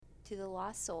To the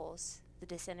lost souls, the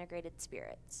disintegrated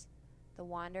spirits, the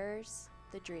wanderers,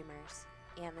 the dreamers,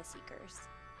 and the seekers,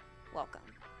 welcome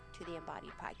to the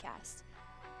Embodied Podcast.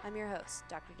 I'm your host,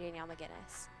 Dr. Danielle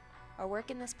McGinnis. Our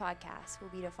work in this podcast will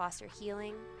be to foster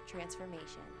healing,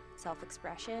 transformation,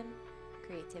 self-expression,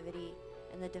 creativity,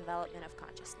 and the development of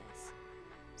consciousness.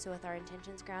 So with our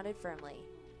intentions grounded firmly,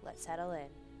 let's settle in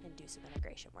and do some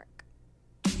integration work.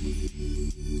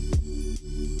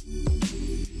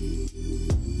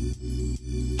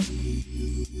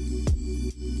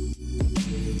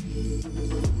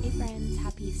 Hey friends,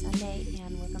 happy Sunday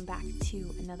and welcome back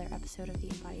to another episode of the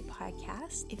Embodied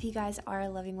Podcast. If you guys are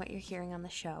loving what you're hearing on the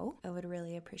show, I would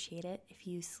really appreciate it if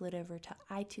you slid over to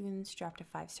iTunes, dropped a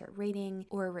 5-star rating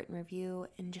or a written review,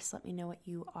 and just let me know what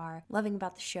you are loving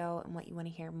about the show and what you want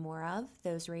to hear more of.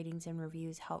 Those ratings and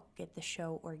reviews help get the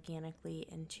show organically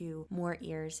into more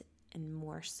ears and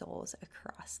more souls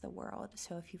across the world.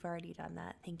 So if you've already done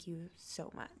that, thank you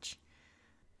so much.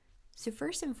 So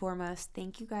first and foremost,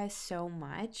 thank you guys so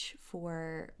much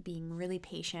for being really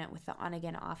patient with the on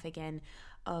again, off again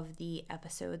of the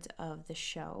episodes of the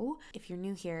show. If you're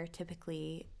new here,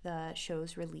 typically the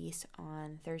shows release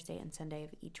on Thursday and Sunday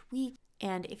of each week.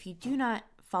 And if you do not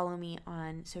follow me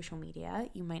on social media,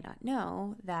 you might not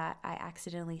know that I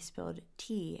accidentally spilled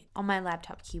tea on my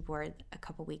laptop keyboard a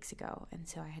couple weeks ago. And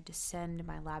so I had to send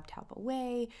my laptop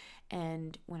away.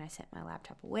 And when I sent my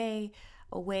laptop away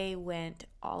went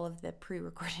all of the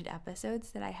pre-recorded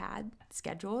episodes that I had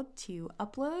scheduled to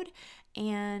upload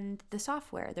and the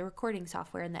software, the recording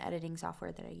software and the editing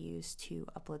software that I use to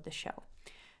upload the show.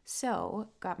 So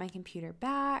got my computer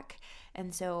back,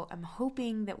 and so I'm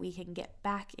hoping that we can get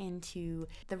back into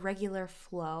the regular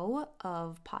flow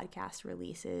of podcast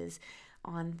releases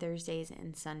on Thursdays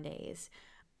and Sundays.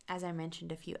 As I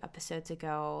mentioned a few episodes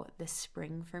ago, the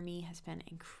spring for me has been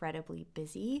incredibly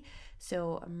busy,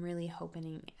 so I'm really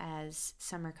hoping as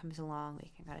summer comes along,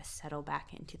 we can kind of settle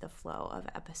back into the flow of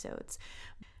episodes.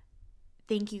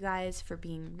 Thank you guys for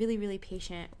being really, really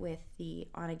patient with the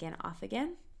on again, off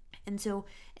again. And so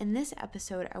in this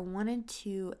episode, I wanted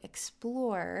to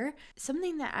explore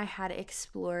something that I had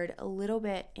explored a little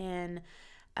bit in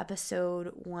episode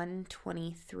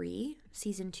 123,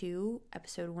 season 2,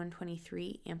 episode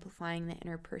 123, Amplifying the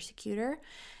Inner Persecutor.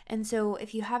 And so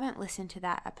if you haven't listened to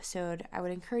that episode, I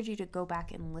would encourage you to go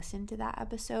back and listen to that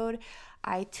episode.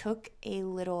 I took a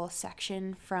little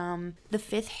section from the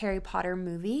 5th Harry Potter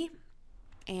movie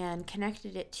and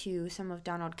connected it to some of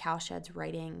Donald Cowshed's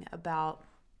writing about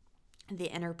the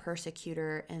inner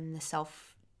persecutor and the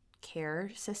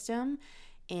self-care system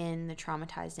in the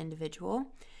traumatized individual.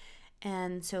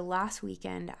 And so last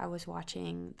weekend I was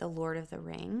watching The Lord of the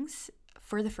Rings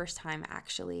for the first time,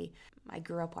 actually. I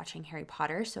grew up watching Harry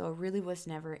Potter, so I really was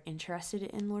never interested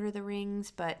in Lord of the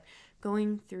Rings, but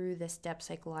going through this depth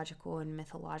psychological and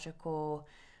mythological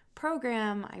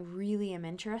program, I really am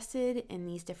interested in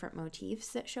these different motifs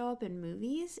that show up in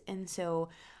movies. And so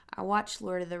I watched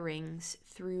Lord of the Rings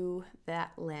through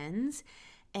that lens,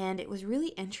 and it was really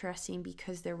interesting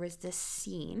because there was this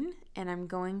scene, and I'm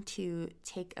going to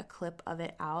take a clip of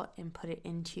it out and put it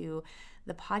into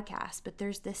the podcast, but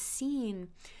there's this scene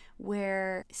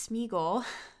where Smeagol,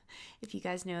 if you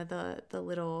guys know the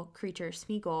little creature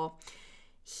Smeagol,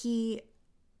 he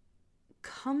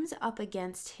comes up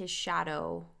against his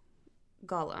shadow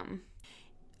Gollum.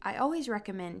 I always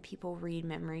recommend people read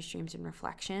Memories, Dreams, and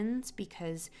Reflections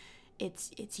because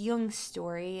it's Jung's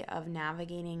story of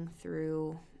navigating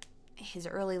through his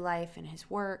early life and his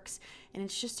works, and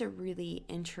it's just a really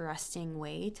interesting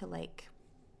way to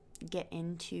get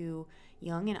into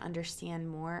Jung and understand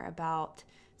more about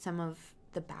some of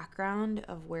the background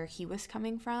of where he was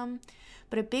coming from.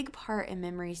 But a big part in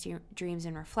Memories, Dreams,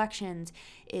 and Reflections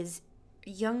is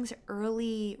Jung's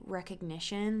early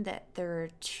recognition that there are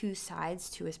two sides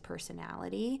to his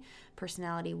personality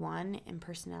 1 and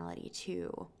personality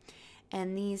 2.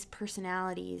 And these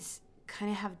personalities kind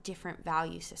of have different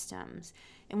value systems.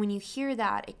 And when you hear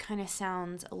that, it kind of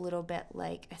sounds a little bit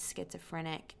like a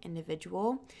schizophrenic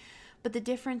individual. But the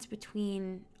difference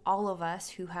between all of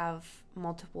us who have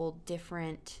multiple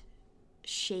different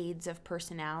shades of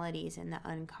personalities in the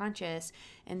unconscious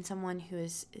and someone who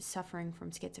is suffering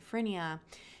from schizophrenia,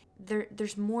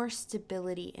 there's more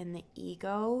stability in the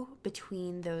ego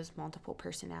between those multiple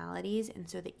personalities, and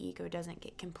so the ego doesn't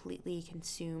get completely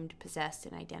consumed, possessed,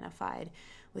 and identified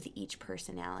with each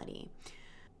personality.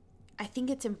 I think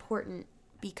it's important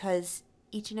because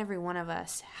each and every one of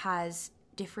us has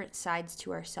different sides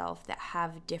to ourselves that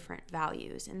have different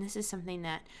values, and this is something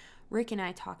that Rick and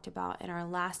I talked about in our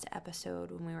last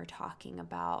episode when we were talking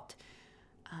about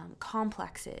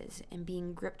complexes and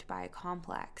being gripped by a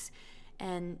complex.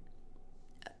 And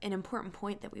an important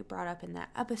point that we brought up in that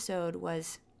episode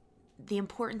was the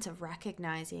importance of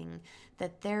recognizing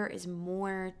that there is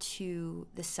more to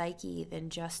the psyche than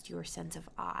just your sense of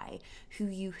I, who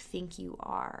you think you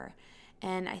are.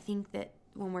 And I think that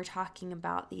when we're talking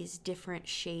about these different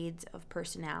shades of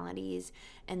personalities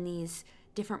and these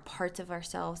different parts of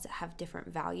ourselves that have different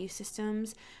value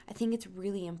systems, I think it's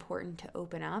really important to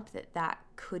open up that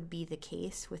could be the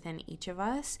case within each of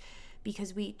us,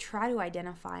 because we try to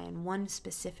identify in one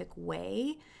specific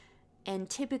way, and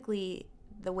typically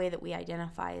the way that we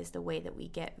identify is the way that we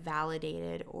get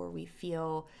validated or we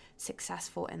feel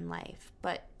successful in life.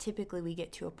 But typically we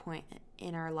get to a point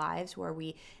in our lives where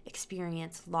we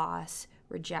experience loss,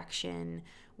 rejection,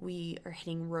 we are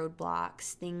hitting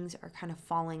roadblocks, things are kind of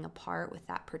falling apart with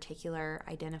that particular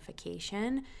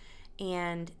identification.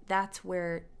 And that's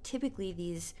where typically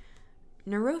these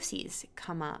neuroses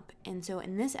come up. And so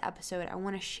in this episode, I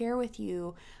want to share with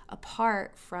you a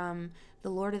part from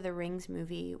the Lord of the Rings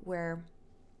movie where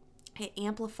it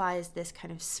amplifies this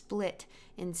kind of split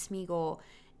in Smeagol,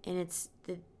 and it's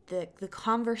the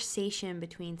conversation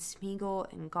between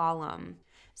Smeagol and Gollum.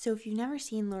 So if you've never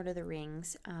seen Lord of the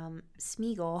Rings,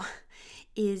 Smeagol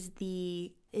is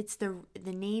the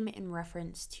name in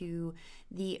reference to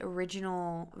the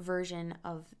original version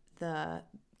of the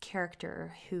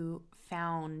character who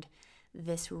found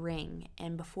this ring.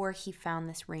 And before he found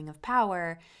this ring of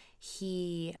power,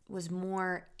 he was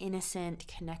more innocent,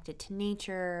 connected to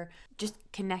nature, just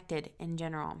connected in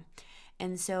general.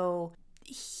 And so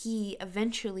he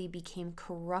eventually became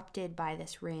corrupted by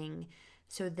this ring.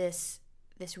 So this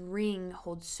ring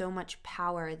holds so much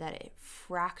power that it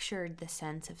fractured the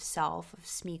sense of self of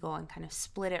Smeagol and kind of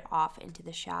split it off into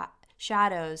the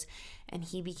shadows, and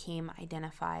he became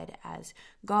identified as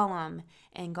Gollum.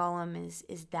 And Gollum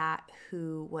is that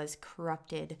who was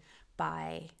corrupted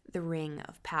by the ring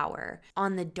of power,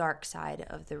 on the dark side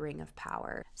of the ring of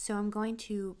power. So I'm going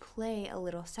to play a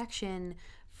little section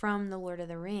from the Lord of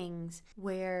the Rings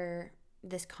where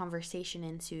this conversation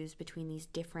ensues between these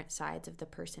different sides of the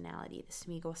personality, the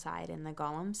Smeagol side and the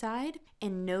Gollum side,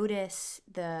 and notice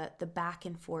the back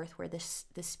and forth where the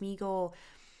Smeagol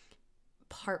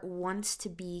part wants to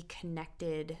be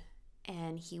connected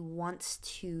and he wants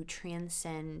to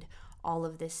transcend all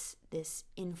of this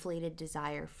inflated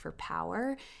desire for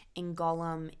power, and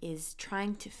Gollum is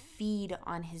trying to feed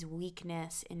on his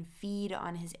weakness and feed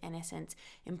on his innocence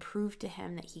and prove to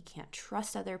him that he can't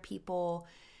trust other people,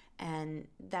 and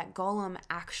that Gollum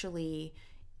actually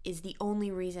is the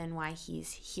only reason why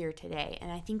he's here today.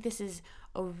 And I think this is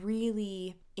a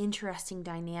really interesting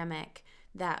dynamic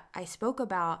that I spoke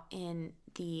about in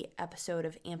the episode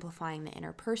of Amplifying the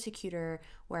Inner Persecutor,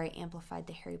 where I amplified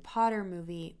the Harry Potter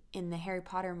movie,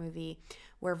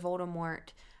 where Voldemort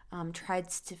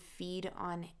tries to feed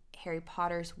on Harry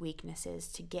Potter's weaknesses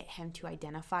to get him to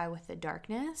identify with the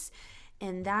darkness.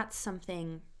 And that's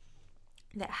something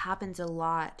that happens a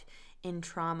lot in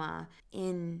trauma.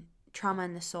 In Trauma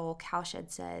in the Soul,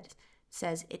 Cowshed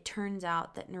says, it turns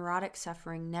out that neurotic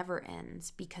suffering never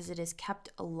ends because it is kept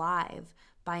alive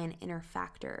by an inner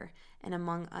factor. And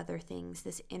among other things,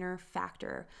 this inner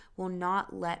factor will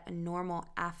not let a normal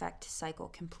affect cycle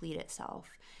complete itself.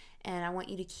 And I want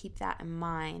you to keep that in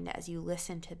mind as you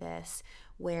listen to this,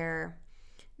 where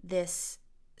this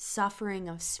suffering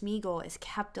of Smeagol is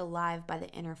kept alive by the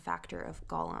inner factor of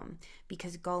Gollum,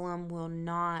 because Gollum will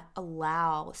not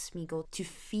allow Smeagol to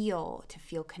feel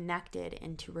connected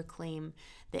and to reclaim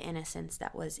the innocence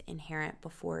that was inherent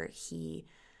before he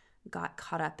got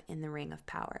caught up in the ring of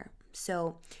power.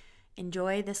 So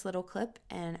enjoy this little clip,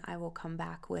 and I will come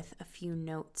back with a few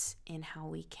notes in how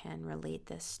we can relate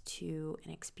this to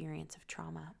an experience of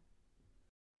trauma.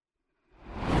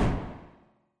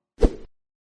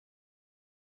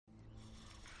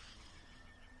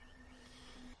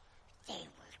 They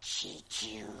will cheat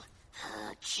you,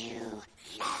 hurt you,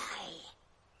 lie.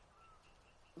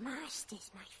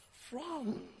 Master's my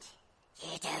friend.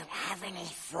 You don't have any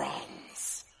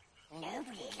friends.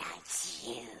 Nobody likes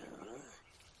you.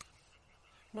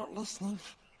 Not listening.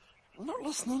 Not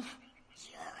listening.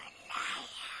 You're a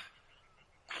liar.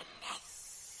 And a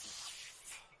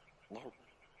thief. No.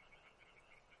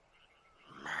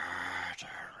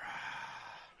 Murderer.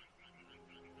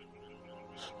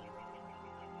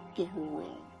 Go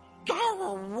away. Go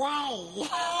away!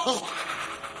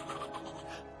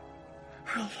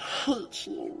 I hate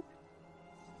you.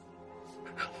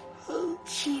 I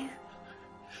hate you.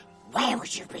 Where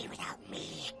would you be without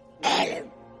me?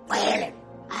 Ellen,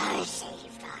 I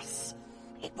saved us.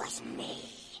 It was me.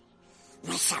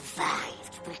 We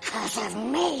survived because of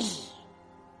me.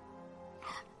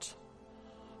 Not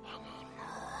anymore.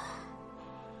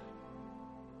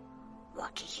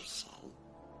 What did you say?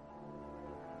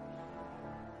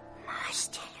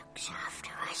 Master looks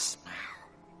after us now.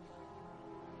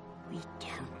 We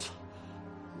don't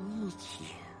need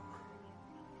you.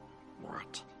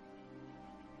 What?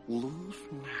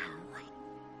 Leave now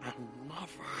and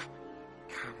never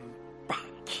come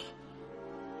back.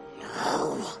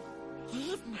 No!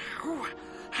 Leave now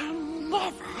and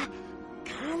never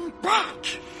come back.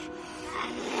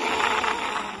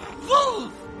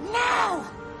 Leave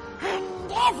now and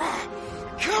never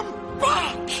come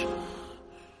back.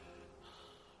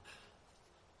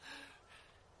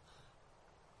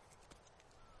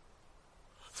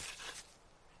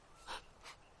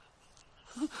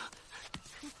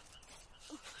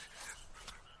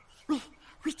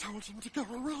 We told him to go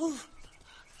away.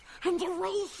 And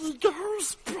away he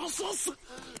goes, precious.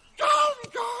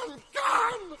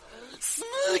 Gone!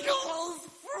 Smeagol is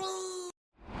free!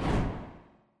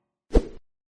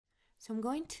 So I'm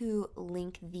going to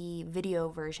link the video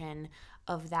version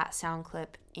of that sound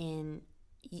clip via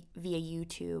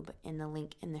YouTube in the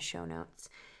link in the show notes,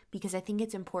 because I think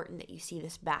it's important that you see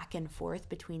this back and forth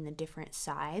between the different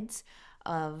sides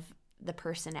of the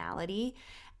personality,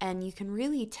 and you can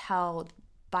really tell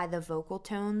by the vocal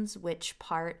tones which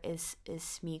part is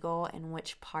Smeagol and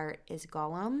which part is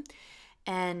Gollum.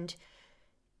 And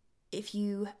if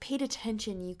you paid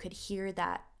attention, you could hear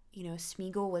that,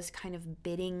 Smeagol was kind of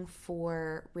bidding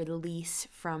for release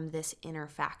from this inner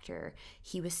factor.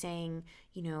 He was saying,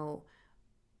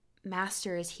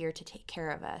 Master is here to take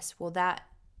care of us. Well, that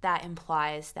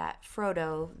implies that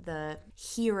Frodo, the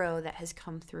hero that has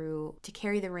come through to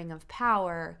carry the Ring of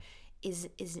Power,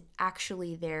 is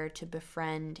actually there to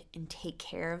befriend and take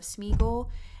care of Smeagol.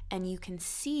 And you can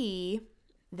see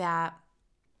that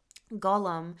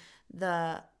Gollum,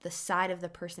 the side of the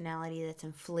personality that's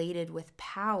inflated with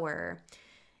power,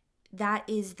 that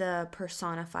is the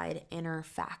personified inner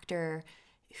factor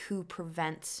who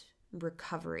prevents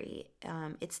recovery.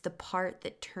 It's the part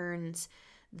that turns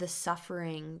the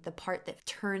suffering, the part that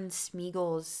turns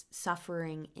Smeagol's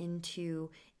suffering into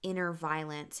inner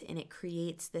violence, and it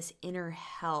creates this inner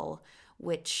hell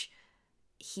which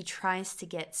he tries to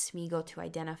get Smeagol to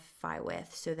identify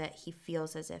with so that he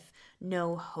feels as if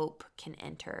no hope can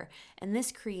enter. And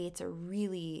this creates a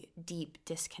really deep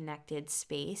disconnected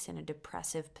space and a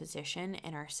depressive position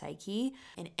in our psyche.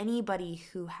 And anybody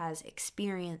who has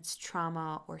experienced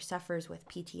trauma or suffers with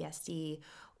PTSD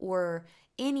or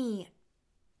anything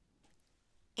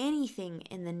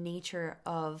in the nature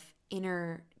of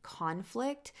inner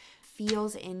conflict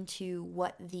feels into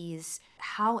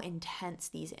how intense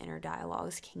these inner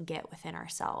dialogues can get within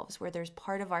ourselves, where there's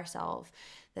part of ourselves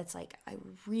that's like, I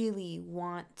really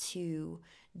want to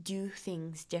do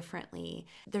things differently.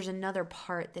 There's another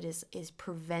part that is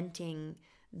preventing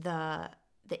the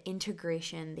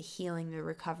integration, the healing, the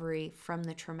recovery from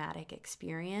the traumatic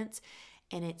experience.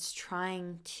 And it's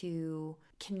trying to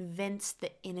convince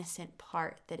the innocent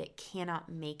part that it cannot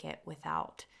make it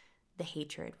without the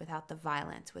hatred, without the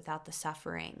violence, without the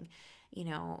suffering.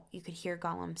 You could hear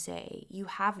Gollum say, "You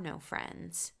have no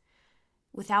friends.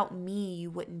 Without me,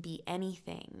 you wouldn't be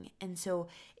anything." And so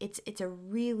it's a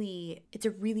really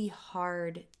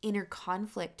hard inner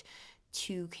conflict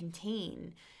to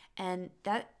contain. And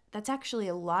that's actually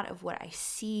a lot of what I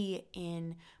see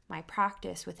in my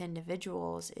practice with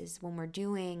individuals is when we're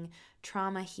doing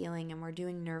trauma healing and we're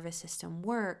doing nervous system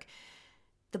work,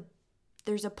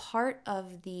 there's a part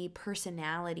of the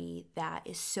personality that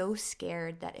is so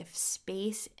scared that if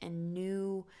space and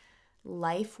new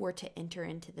life were to enter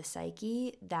into the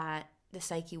psyche, that the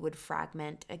psyche would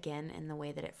fragment again in the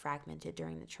way that it fragmented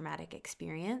during the traumatic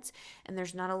experience. And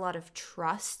there's not a lot of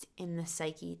trust in the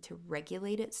psyche to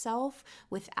regulate itself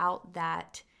without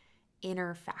that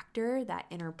inner factor, that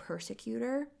inner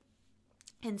persecutor.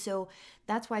 And so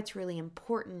that's why it's really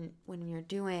important when you're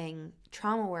doing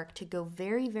trauma work to go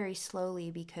very, very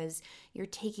slowly, because you're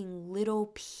taking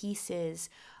little pieces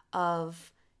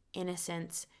of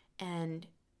innocence and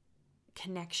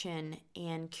connection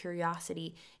and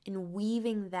curiosity and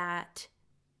weaving that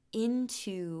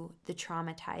into the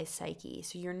traumatized psyche.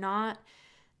 So you're not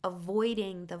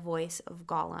avoiding the voice of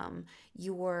Gollum.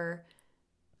 You're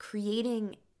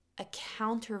creating a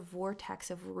counter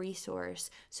vortex of resource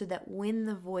so that when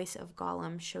the voice of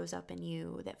Gollum shows up in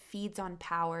you that feeds on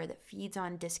power, that feeds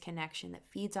on disconnection, that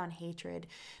feeds on hatred,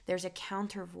 there's a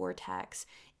counter vortex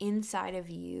inside of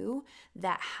you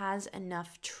that has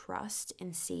enough trust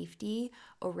and safety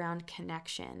around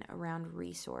connection, around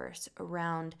resource,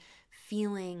 around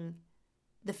feeling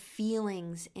the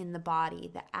feelings in the body,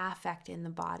 the affect in the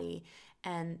body,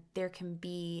 and there can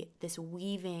be this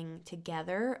weaving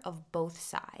together of both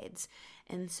sides.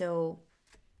 And so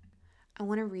I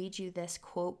want to read you this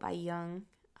quote by Jung.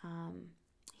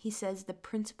 He says, "The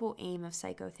principal aim of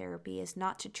psychotherapy is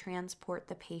not to transport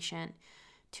the patient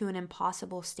to an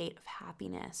impossible state of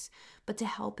happiness, but to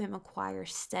help him acquire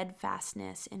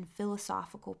steadfastness and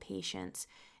philosophical patience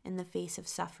in the face of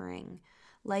suffering.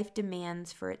 Life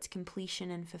demands for its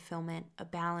completion and fulfillment a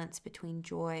balance between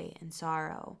joy and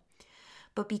sorrow.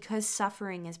 But because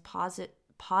suffering is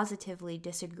positively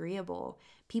disagreeable,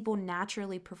 people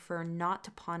naturally prefer not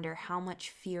to ponder how much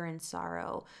fear and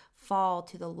sorrow fall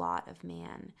to the lot of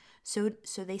man. So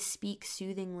they speak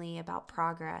soothingly about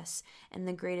progress and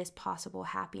the greatest possible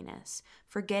happiness,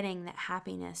 forgetting that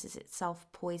happiness is itself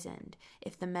poisoned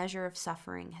if the measure of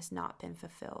suffering has not been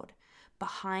fulfilled.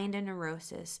 Behind a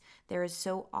neurosis, there is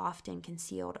so often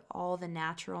concealed all the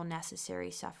natural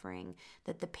necessary suffering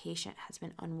that the patient has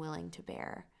been unwilling to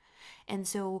bear." And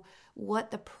so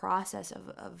what the process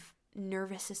of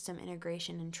nervous system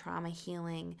integration and trauma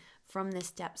healing from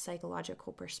this depth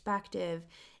psychological perspective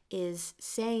is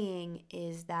saying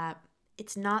is that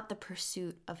it's not the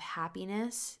pursuit of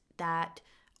happiness that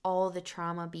all the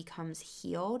trauma becomes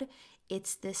healed.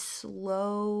 It's this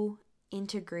slow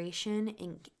integration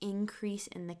and increase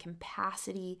in the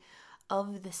capacity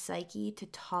of the psyche to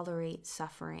tolerate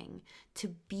suffering, to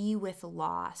be with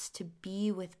loss, to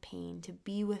be with pain, to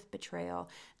be with betrayal.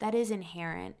 That is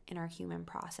inherent in our human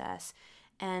process.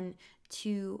 And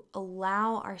to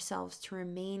allow ourselves to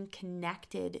remain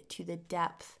connected to the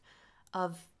depth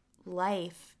of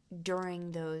life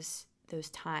during those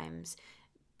times.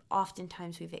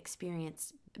 Oftentimes we've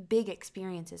experienced big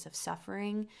experiences of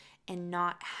suffering and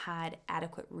not had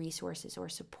adequate resources or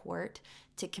support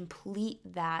to complete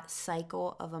that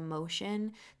cycle of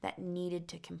emotion that needed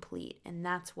to complete. And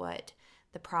that's what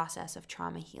the process of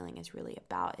trauma healing is really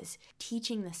about, is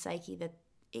teaching the psyche that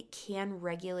it can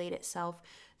regulate itself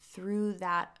through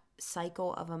that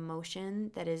cycle of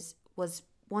emotion that was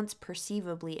once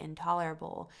perceivably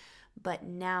intolerable. But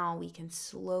now we can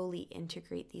slowly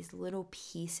integrate these little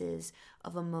pieces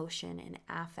of emotion and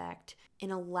affect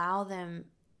and allow them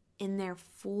in their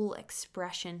full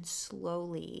expression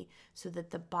slowly, so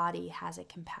that the body has a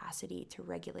capacity to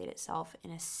regulate itself in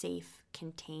a safe,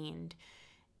 contained,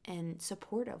 and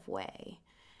supportive way.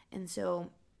 And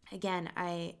so, again,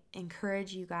 I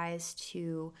encourage you guys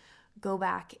to go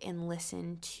back and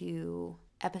listen to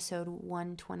episode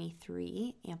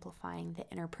 123, Amplifying the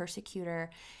Inner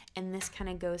Persecutor, and this kind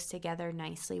of goes together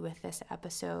nicely with this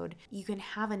episode. You can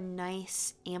have a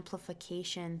nice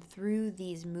amplification through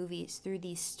these movies, through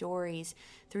these stories,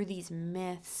 through these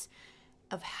myths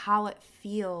of how it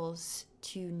feels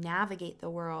to navigate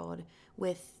the world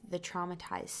with the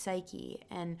traumatized psyche.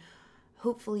 And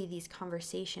hopefully these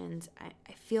conversations,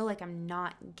 I feel like I'm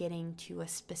not getting to a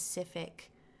specific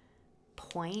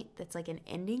point that's like an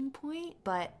ending point,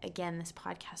 but again, this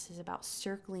podcast is about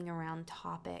circling around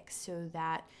topics so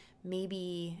that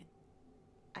maybe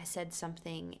I said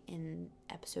something in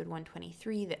episode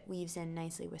 123 that weaves in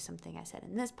nicely with something I said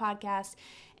in this podcast,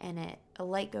 and a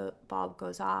light bulb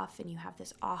goes off and you have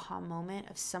this aha moment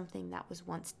of something that was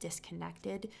once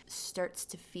disconnected starts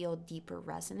to feel deeper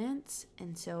resonance.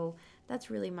 And so that's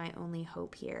really my only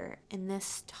hope here. And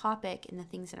this topic and the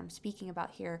things that I'm speaking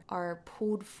about here are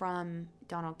pulled from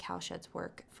Donald Cowshed's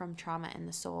work from Trauma and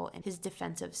the Soul and his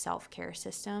defensive self-care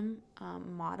system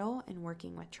model and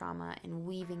working with trauma and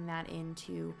weaving that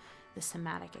into the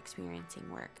somatic experiencing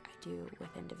work I do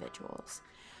with individuals.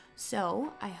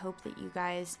 So I hope that you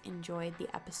guys enjoyed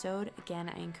the episode. Again,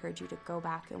 I encourage you to go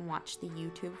back and watch the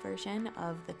YouTube version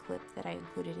of the clip that I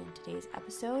included in today's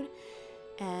episode.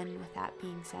 And with that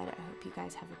being said, I hope you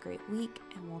guys have a great week,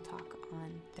 and we'll talk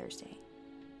on Thursday.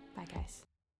 Bye, guys.